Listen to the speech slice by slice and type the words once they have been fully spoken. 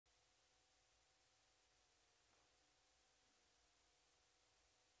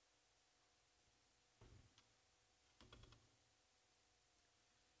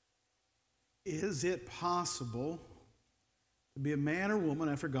Is it possible to be a man or woman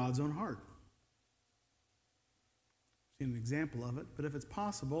after God's own heart? I've seen an example of it, but if it's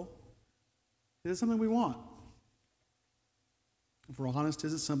possible, is it something we want? If we're honest,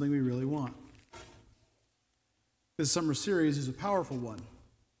 is it something we really want? This summer series is a powerful one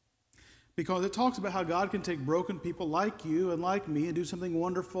because it talks about how God can take broken people like you and like me and do something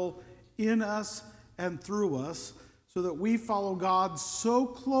wonderful in us and through us so that we follow God so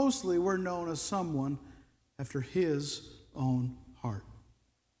closely we're known as someone after His own heart.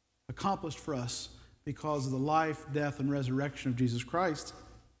 Accomplished for us because of the life, death, and resurrection of Jesus Christ.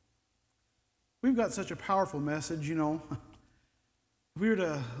 We've got such a powerful message, you know. If we were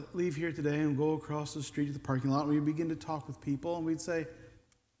to leave here today and go across the street to the parking lot, we'd begin to talk with people and we'd say,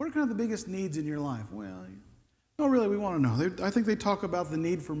 what are kind of the biggest needs in your life? Well, no, really, we want to know. I think they talk about the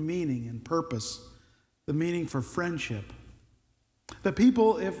need for meaning and purpose, the meaning for friendship. The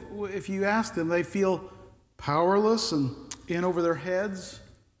people, if you ask them, they feel powerless and in over their heads,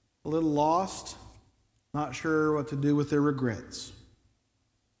 a little lost, not sure what to do with their regrets.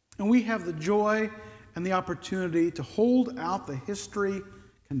 And we have the joy and the opportunity to hold out the history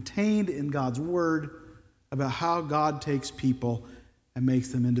contained in God's Word about how God takes people and makes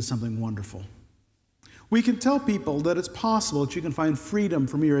them into something wonderful. We can tell people that it's possible that you can find freedom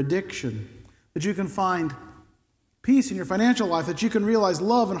from your addiction, that you can find peace in your financial life, that you can realize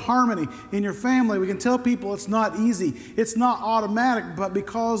love and harmony in your family. We can tell people it's not easy, it's not automatic, but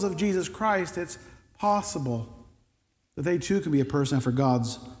because of Jesus Christ, it's possible that they too can be a person after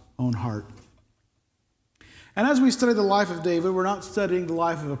God's own heart. And as we study the life of David, we're not studying the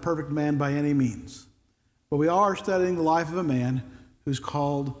life of a perfect man by any means, but we are studying the life of a man who's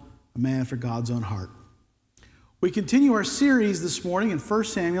called a man after God's own heart. We continue our series this morning in 1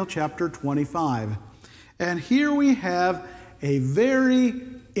 Samuel chapter 25. And here we have a very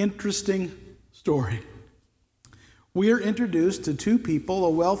interesting story. We are introduced to two people, a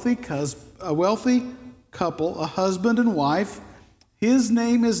wealthy couple, a husband and wife. His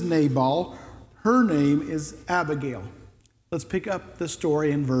name is Nabal. Her name is Abigail. Let's pick up the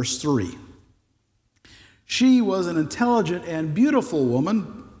story in verse 3. She was an intelligent and beautiful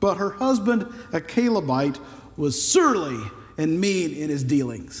woman, but her husband, a Calebite, was surly and mean in his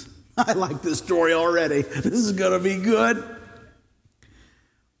dealings. I like this story already. This is going to be good.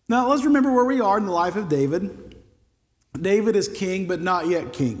 Now, let's remember where we are in the life of David. David is king, but not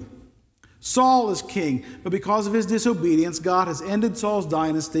yet king. Saul is king, but because of his disobedience, God has ended Saul's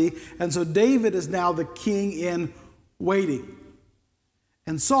dynasty, and so David is now the king in waiting.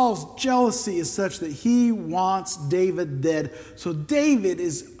 And Saul's jealousy is such that he wants David dead. So David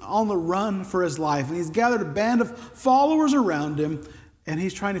is on the run for his life, and he's gathered a band of followers around him, and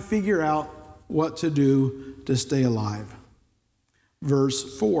he's trying to figure out what to do to stay alive.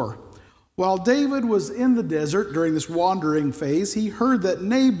 Verse 4. While David was in the desert during this wandering phase, he heard that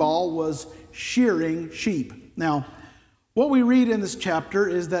Nabal was shearing sheep. Now, what we read in this chapter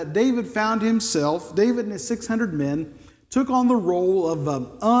is that David and his 600 men, took on the role of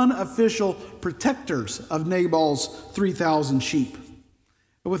unofficial protectors of Nabal's 3,000 sheep.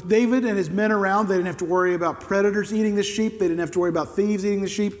 With David and his men around, they didn't have to worry about predators eating the sheep. They didn't have to worry about thieves eating the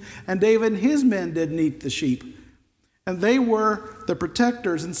sheep. And David and his men didn't eat the sheep. And they were the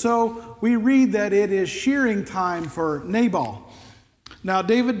protectors. And so we read that it is shearing time for Nabal. Now,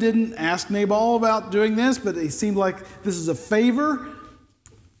 David didn't ask Nabal about doing this, but it seemed like this is a favor.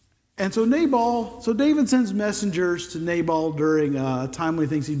 And so David sends messengers to Nabal during a time when he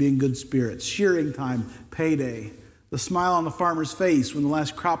thinks he'd be in good spirits. Shearing time, payday. The smile on the farmer's face when the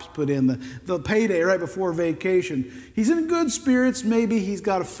last crop's put in, the payday right before vacation. He's in good spirits, maybe he's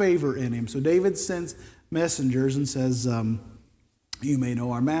got a favor in him. So David sends messengers and says, you may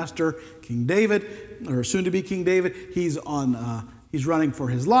know our master, King David, or soon to be King David. He's running for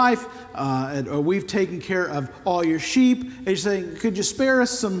his life. We've taken care of all your sheep. And he's saying, could you spare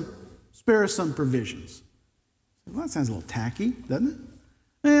us some provisions? Well, that sounds a little tacky, doesn't it?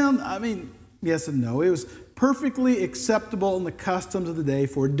 Well, I mean, yes and no. It was perfectly acceptable in the customs of the day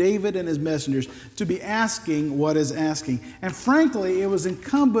for David and his messengers to be asking what is asking. And frankly, it was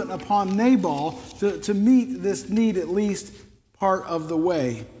incumbent upon Nabal to meet this need at least part of the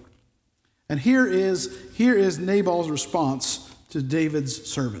way. And here is Nabal's response to David's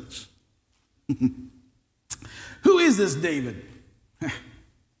servants. Who is this David?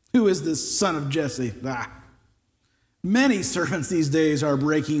 Who is this son of Jesse? Many servants these days are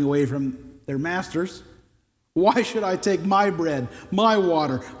breaking away from their masters. Why should I take my bread, my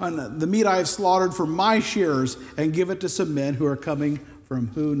water, and the meat I have slaughtered for my shearers and give it to some men who are coming from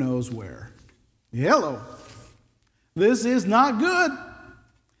who knows where? Hello. This is not good.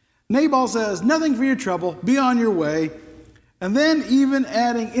 Nabal says, nothing for your trouble, be on your way. And then even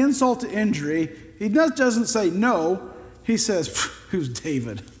adding insult to injury, he doesn't say no, he says, who's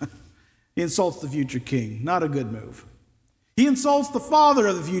David? He insults the future king, not a good move. He insults the father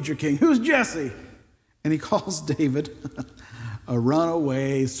of the future king, who's Jesse? And he calls David a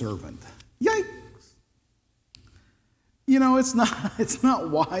runaway servant. Yikes. You know, it's not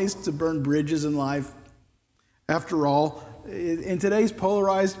wise to burn bridges in life. After all, in today's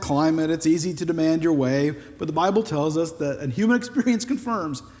polarized climate, it's easy to demand your way, but the Bible tells us that, and human experience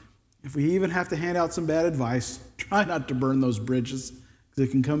confirms, if we even have to hand out some bad advice, try not to burn those bridges, because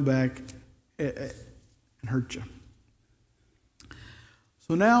it can come back and hurt you.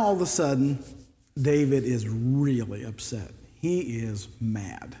 So now all of a sudden, David is really upset. He is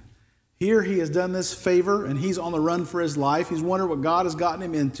mad. Here he has done this favor, and he's on the run for his life. He's wondering what God has gotten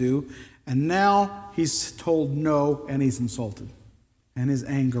him into, and now he's told no, and he's insulted. And his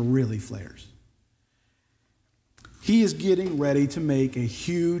anger really flares. He is getting ready to make a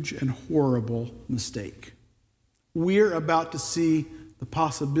huge and horrible mistake. We're about to see the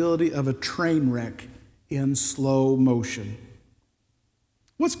possibility of a train wreck in slow motion.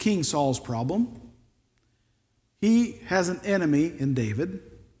 What's King Saul's problem? He has an enemy in David,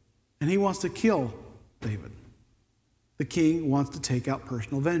 and he wants to kill David. The king wants to take out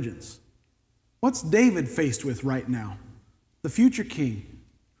personal vengeance. What's David faced with right now? The future king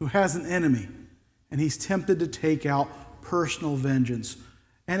who has an enemy, and he's tempted to take out personal vengeance.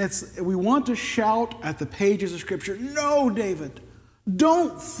 And we want to shout at the pages of Scripture, no, David,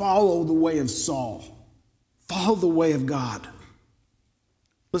 don't follow the way of Saul. Follow the way of God.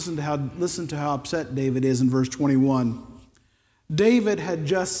 Listen to how upset David is in verse 21. David had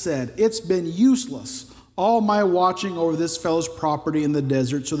just said, it's been useless, all my watching over this fellow's property in the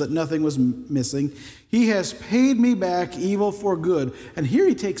desert so that nothing was missing. He has paid me back evil for good. And here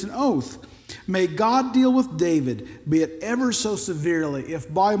he takes an oath. May God deal with David, be it ever so severely,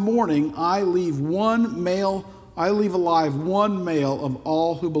 if by morning I leave alive one male of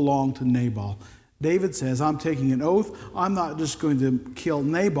all who belong to Nabal. David says, I'm taking an oath. I'm not just going to kill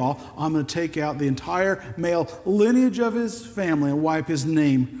Nabal. I'm going to take out the entire male lineage of his family and wipe his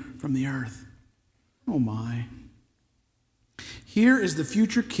name from the earth. Oh my. Here is the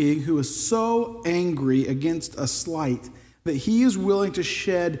future king who is so angry against a slight that he is willing to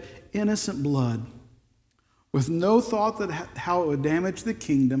shed innocent blood with no thought that how it would damage the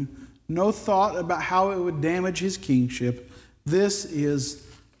kingdom, no thought about how it would damage his kingship. This is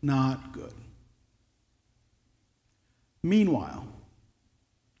not good. Meanwhile,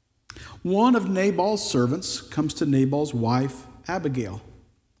 one of Nabal's servants comes to Nabal's wife, Abigail.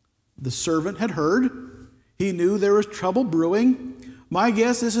 The servant had heard. He knew there was trouble brewing. My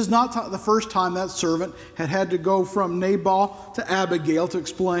guess, this is not the first time that servant had to go from Nabal to Abigail to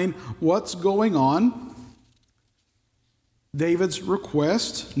explain what's going on. David's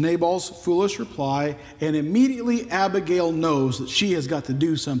request, Nabal's foolish reply, and immediately Abigail knows that she has got to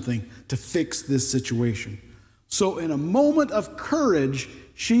do something to fix this situation. So in a moment of courage,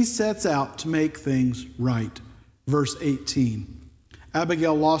 she sets out to make things right. Verse 18.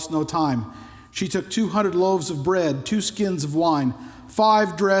 Abigail lost no time. She took 200 loaves of bread, 2 skins of wine,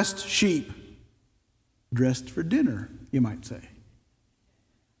 5 dressed sheep. Dressed for dinner, you might say.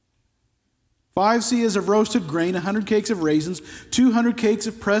 5 seahs of roasted grain, 100 cakes of raisins, 200 cakes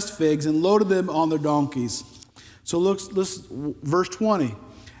of pressed figs, and loaded them on their donkeys. So look, verse 20.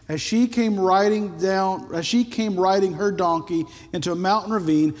 As she came riding her donkey into a mountain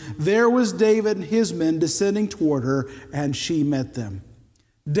ravine, there was David and his men descending toward her, and she met them.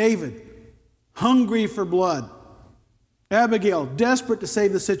 David, hungry for blood. Abigail, desperate to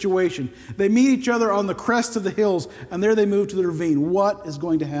save the situation. They meet each other on the crest of the hills, and there they move to the ravine. What is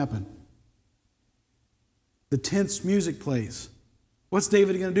going to happen? The tense music plays. What's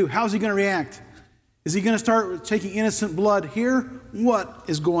David going to do? How's he going to react? Is he going to start taking innocent blood here? What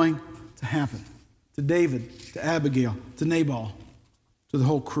is going to happen to David, to Abigail, to Nabal, to the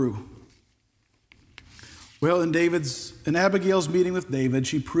whole crew? Well, in Abigail's meeting with David,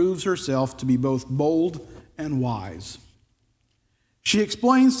 she proves herself to be both bold and wise. She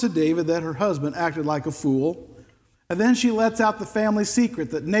explains to David that her husband acted like a fool, and then she lets out the family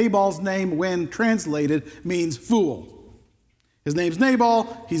secret that Nabal's name, when translated, means fool. His name's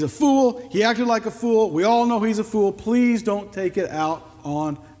Nabal. He's a fool. He acted like a fool. We all know he's a fool. Please don't take it out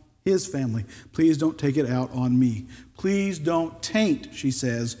on his family. Please don't take it out on me. Please don't taint, she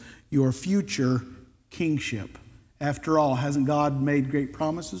says, your future kingship. After all, hasn't God made great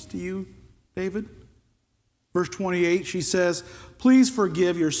promises to you, David? Verse 28, she says, please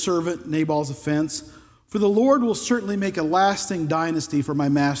forgive your servant Nabal's offense, For the Lord will certainly make a lasting dynasty for my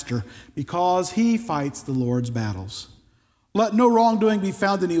master, because he fights the Lord's battles. Let no wrongdoing be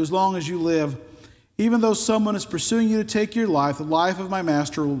found in you as long as you live. Even though someone is pursuing you to take your life, the life of my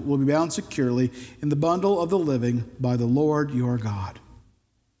master will be bound securely in the bundle of the living by the Lord your God."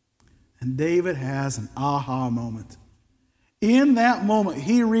 And David has an aha moment. In that moment,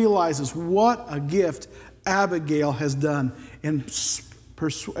 he realizes what a gift Abigail has done in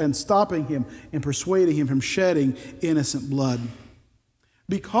stopping him and persuading him from shedding innocent blood.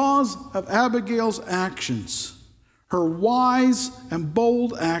 Because of Abigail's actions, her wise and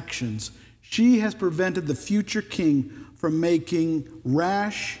bold actions, she has prevented the future king from making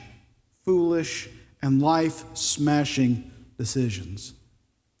rash, foolish, and life-smashing decisions.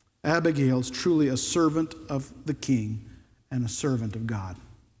 Abigail is truly a servant of the king and a servant of God.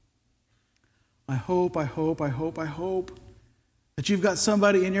 I hope that you've got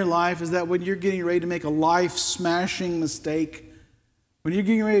somebody in your life is that when you're getting ready to make a life-smashing mistake, when you're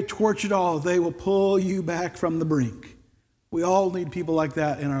getting ready to torch it all, they will pull you back from the brink. We all need people like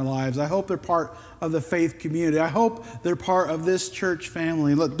that in our lives. I hope they're part of the faith community. I hope they're part of this church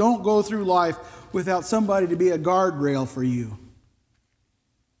family. Look, don't go through life without somebody to be a guardrail for you.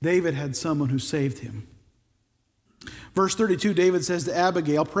 David had someone who saved him. Verse 32, David says to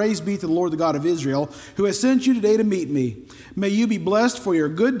Abigail, "Praise be to the Lord, the God of Israel, who has sent you today to meet me. May you be blessed for your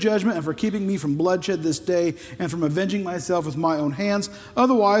good judgment and for keeping me from bloodshed this day and from avenging myself with my own hands.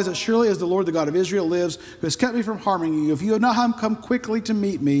 Otherwise, as surely as the Lord, the God of Israel lives, who has kept me from harming you, if you had not come quickly to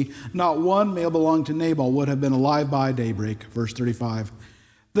meet me, not one male belonging to Nabal would have been alive by daybreak." Verse 35.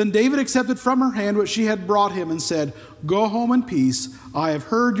 Then David accepted from her hand what she had brought him and said, "Go home in peace. I have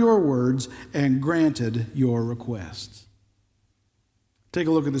heard your words and granted your requests." Take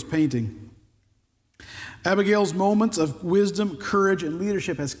a look at this painting. Abigail's moments of wisdom, courage, and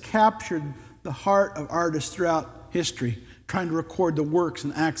leadership has captured the heart of artists throughout history, trying to record the works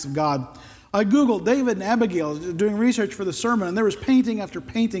and acts of God. I Googled David and Abigail doing research for the sermon, and there was painting after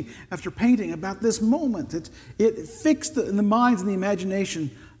painting after painting about this moment. It fixed in the minds and the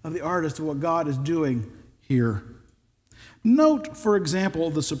imagination of the artist of what God is doing here. Note, for example,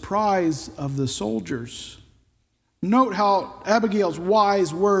 the surprise of the soldiers. Note how Abigail's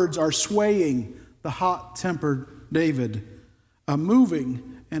wise words are swaying the hot-tempered David. A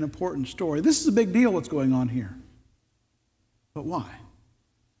moving and important story. This is a big deal what's going on here. But why?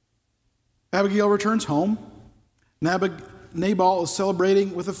 Abigail returns home. Nabal is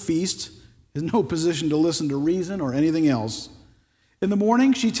celebrating with a feast. Is no position to listen to reason or anything else. In the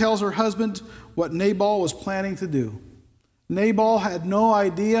morning, she tells her husband what Nabal was planning to do. Nabal had no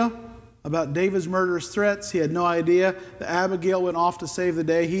idea about David's murderous threats. He had no idea that Abigail went off to save the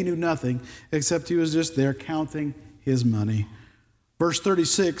day. He knew nothing, except he was just there counting his money. Verse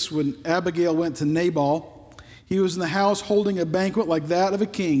 36, when Abigail went to Nabal, he was in the house holding a banquet like that of a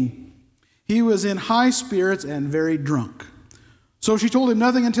king. He was in high spirits and very drunk. So she told him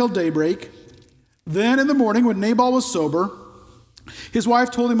nothing until daybreak. Then in the morning, when Nabal was sober, his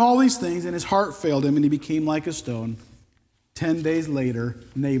wife told him all these things, and his heart failed him, and he became like a stone. 10 days later,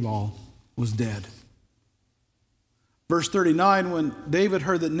 Nabal was dead. Verse 39, when David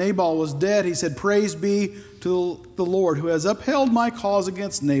heard that Nabal was dead, he said, "Praise be to the Lord, who has upheld my cause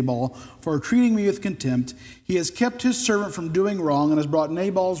against Nabal for treating me with contempt. He has kept his servant from doing wrong and has brought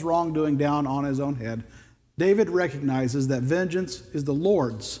Nabal's wrongdoing down on his own head." David recognizes that vengeance is the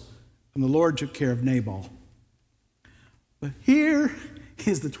Lord's, and the Lord took care of Nabal. But here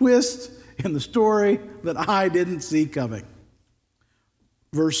is the twist in the story that I didn't see coming.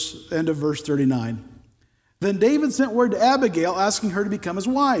 End of verse 39. Then David sent word to Abigail, asking her to become his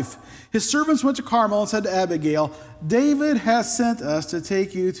wife. His servants went to Carmel and said to Abigail, "David has sent us to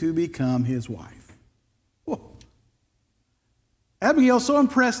take you to become his wife." Whoa. Abigail so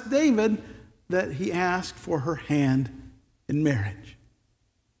impressed David that he asked for her hand in marriage.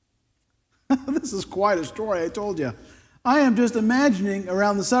 This is quite a story, I told you. I am just imagining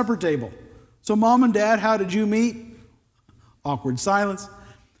around the supper table. So mom and dad, how did you meet? Awkward silence.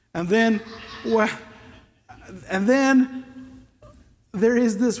 And then there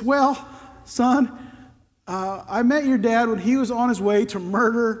is this, "Well, son, I met your dad when he was on his way to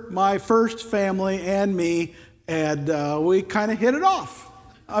murder my first family and me, and we kind of hit it off."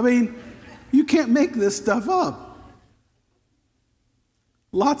 I mean, you can't make this stuff up.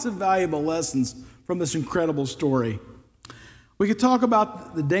 Lots of valuable lessons from this incredible story. We could talk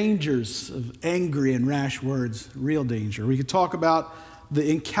about the dangers of angry and rash words, real danger. We could talk about the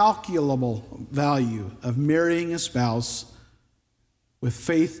incalculable value of marrying a spouse with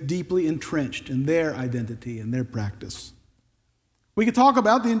faith deeply entrenched in their identity and their practice. We could talk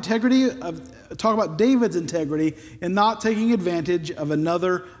about talk about David's integrity in not taking advantage of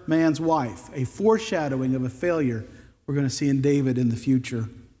another man's wife, a foreshadowing of a failure we're going to see in David in the future.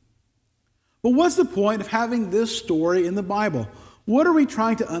 But what's the point of having this story in the Bible? What are we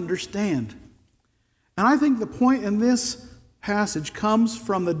trying to understand? And I think the point in this passage comes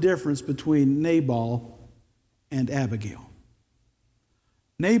from the difference between Nabal and Abigail.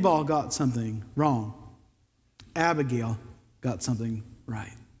 Nabal got something wrong. Abigail got something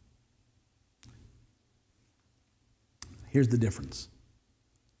right. Here's the difference.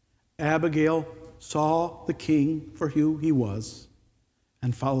 Abigail saw the king for who he was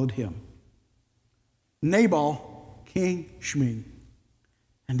and followed him. Nabal, King Shming,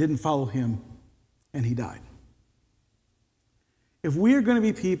 and didn't follow him, and he died. If we are going to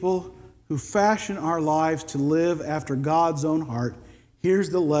be people who fashion our lives to live after God's own heart, here's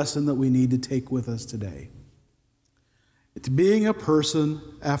the lesson that we need to take with us today. It's being a person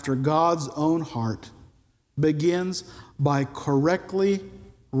after God's own heart begins by correctly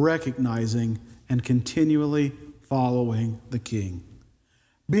recognizing and continually following the King.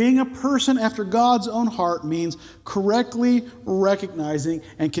 Being a person after God's own heart means correctly recognizing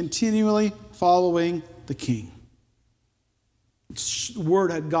and continually following the King.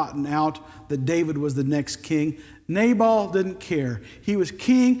 Word had gotten out that David was the next king. Nabal didn't care. He was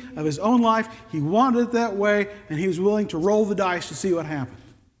king of his own life. He wanted it that way, and he was willing to roll the dice to see what happened.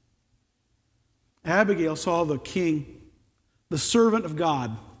 Abigail saw the king, the servant of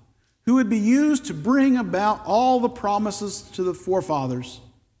God, who would be used to bring about all the promises to the forefathers.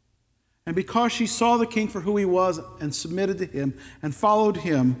 And because she saw the king for who he was and submitted to him and followed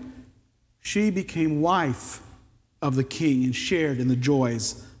him, she became wife of the king and shared in the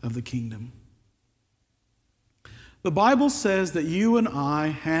joys of the kingdom. The Bible says that you and I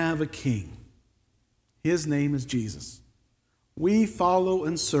have a king. His name is Jesus. We follow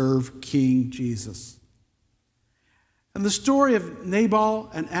and serve King Jesus. And the story of Nabal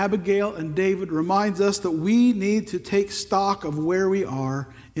and Abigail and David reminds us that we need to take stock of where we are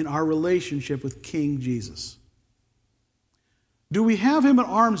in our relationship with King Jesus. Do we have him at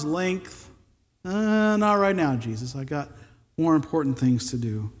arm's length? Not right now, Jesus. I got more important things to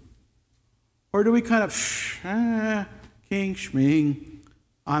do. Or do we kind of, King Shming,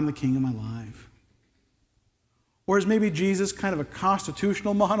 I'm the king of my life? Or is maybe Jesus kind of a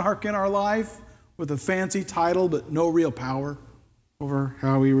constitutional monarch in our life with a fancy title but no real power over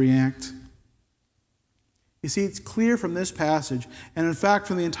how we react? You see, it's clear from this passage, and in fact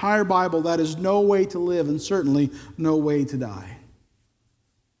from the entire Bible, that is no way to live and certainly no way to die.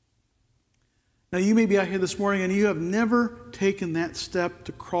 Now, you may be out here this morning and you have never taken that step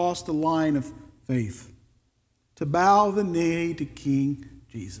to cross the line of faith, to bow the knee to King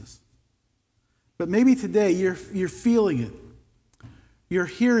Jesus. But maybe today you're feeling it. You're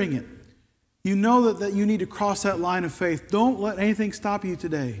hearing it. You know that you need to cross that line of faith. Don't let anything stop you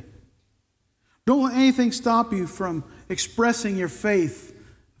today. Don't let anything stop you from expressing your faith of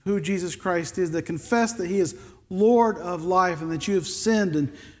who Jesus Christ is, to confess that he is Lord of life and that you have sinned,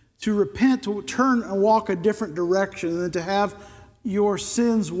 and to repent, to turn and walk a different direction, and then to have your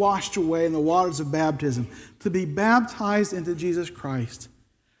sins washed away in the waters of baptism, to be baptized into Jesus Christ,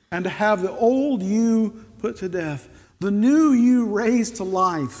 and to have the old you put to death, the new you raised to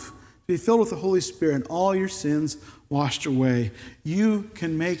life, to be filled with the Holy Spirit, and all your sins washed away. You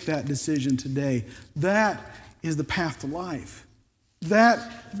can make that decision today. That is the path to life.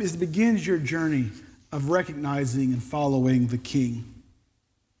 That begins your journey of recognizing and following the King.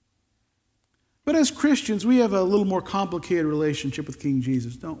 But as Christians, we have a little more complicated relationship with King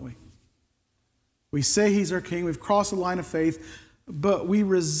Jesus, don't we? We say he's our king, we've crossed the line of faith, but we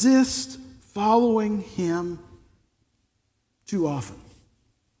resist following him too often.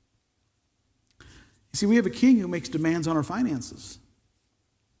 You see, we have a king who makes demands on our finances,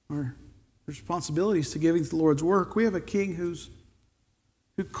 our responsibilities to giving to the Lord's work. We have a king who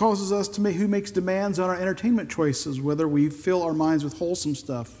causes us to who makes demands on our entertainment choices, whether we fill our minds with wholesome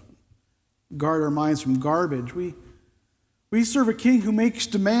stuff, guard our minds from garbage. We serve a king who makes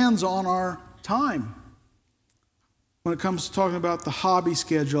demands on our time. When it comes to talking about the hobby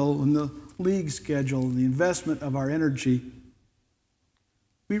schedule and the league schedule and the investment of our energy,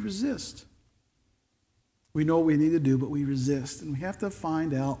 we resist. We know what we need to do, but we resist, and we have to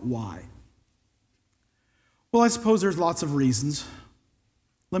find out why. Well, I suppose there's lots of reasons.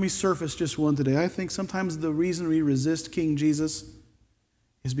 Let me surface just one today. I think sometimes the reason we resist King Jesus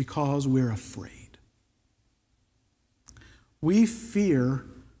is because we're afraid. We fear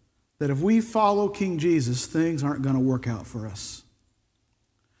that if we follow King Jesus, things aren't going to work out for us.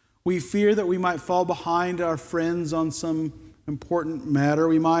 We fear that we might fall behind our friends on some important matter.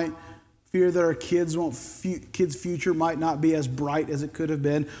 We might fear that our kids' future might not be as bright as it could have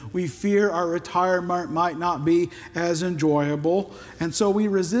been. We fear our retirement might not be as enjoyable. And so we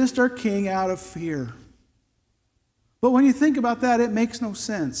resist our king out of fear. But when you think about that, it makes no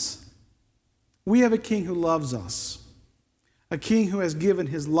sense. We have a king who loves us, a king who has given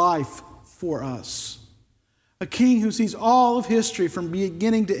his life for us, a king who sees all of history from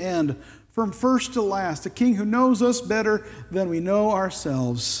beginning to end, from first to last, a king who knows us better than we know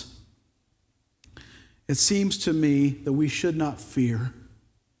ourselves. It seems to me that we should not fear,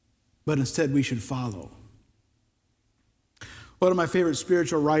 but instead we should follow. One of my favorite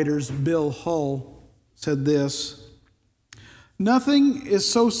spiritual writers, Bill Hull, said this: "Nothing is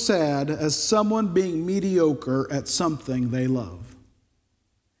so sad as someone being mediocre at something they love."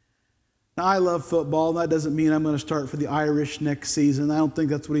 Now, I love football, and that doesn't mean I'm going to start for the Irish next season. I don't think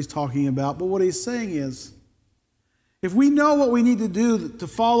that's what he's talking about. But what he's saying is, if we know what we need to do to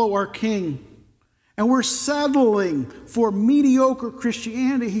follow our King, and we're settling for mediocre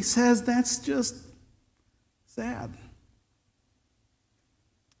Christianity, he says that's just sad.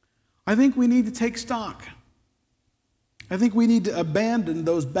 I think we need to take stock. I think we need to abandon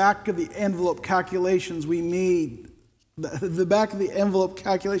those back-of-the-envelope calculations we need, the back-of-the-envelope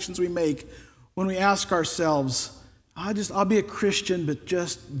calculations we make when we ask ourselves, I'll be a Christian, but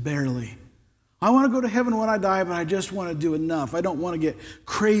just barely. I want to go to heaven when I die, but I just want to do enough. I don't want to get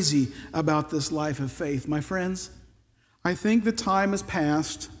crazy about this life of faith. My friends, I think the time has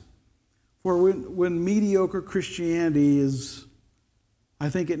passed for when mediocre Christianity is, I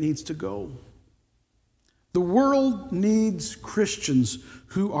think it needs to go. The world needs Christians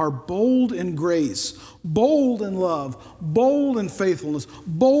who are bold in grace, bold in love, bold in faithfulness,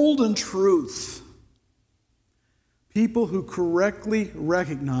 bold in truth. People who correctly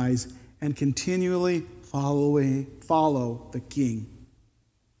recognize and continually follow the King.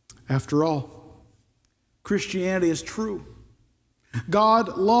 After all, Christianity is true.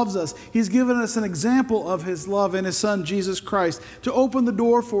 God loves us. He's given us an example of his love in his Son, Jesus Christ, to open the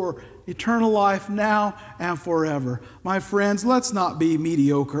door for eternal life now and forever. My friends, let's not be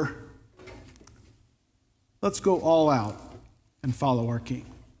mediocre. Let's go all out and follow our King.